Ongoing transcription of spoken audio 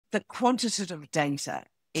the quantitative data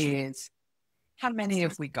is how many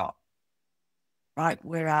have we got, right?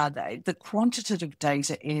 Where are they? The quantitative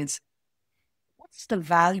data is what's the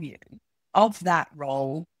value of that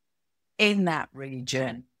role in that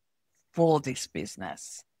region for this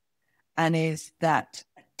business? And is that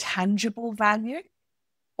a tangible value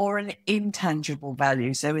or an intangible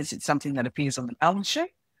value? So is it something that appears on the balance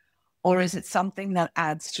sheet, or is it something that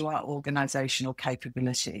adds to our organizational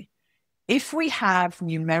capability? If we have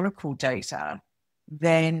numerical data,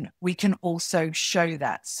 then we can also show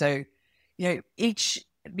that. So,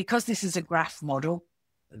 because this is a graph model,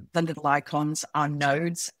 the little icons are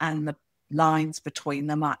nodes and the lines between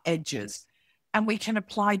them are edges. And we can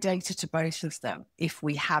apply data to both of them if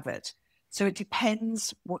we have it. So it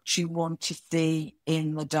depends what you want to see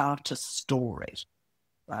in the data story,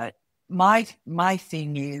 right? My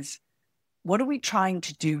thing is, what are we trying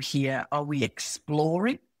to do here? Are we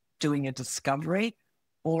exploring, doing a discovery,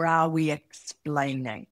 or are we explaining?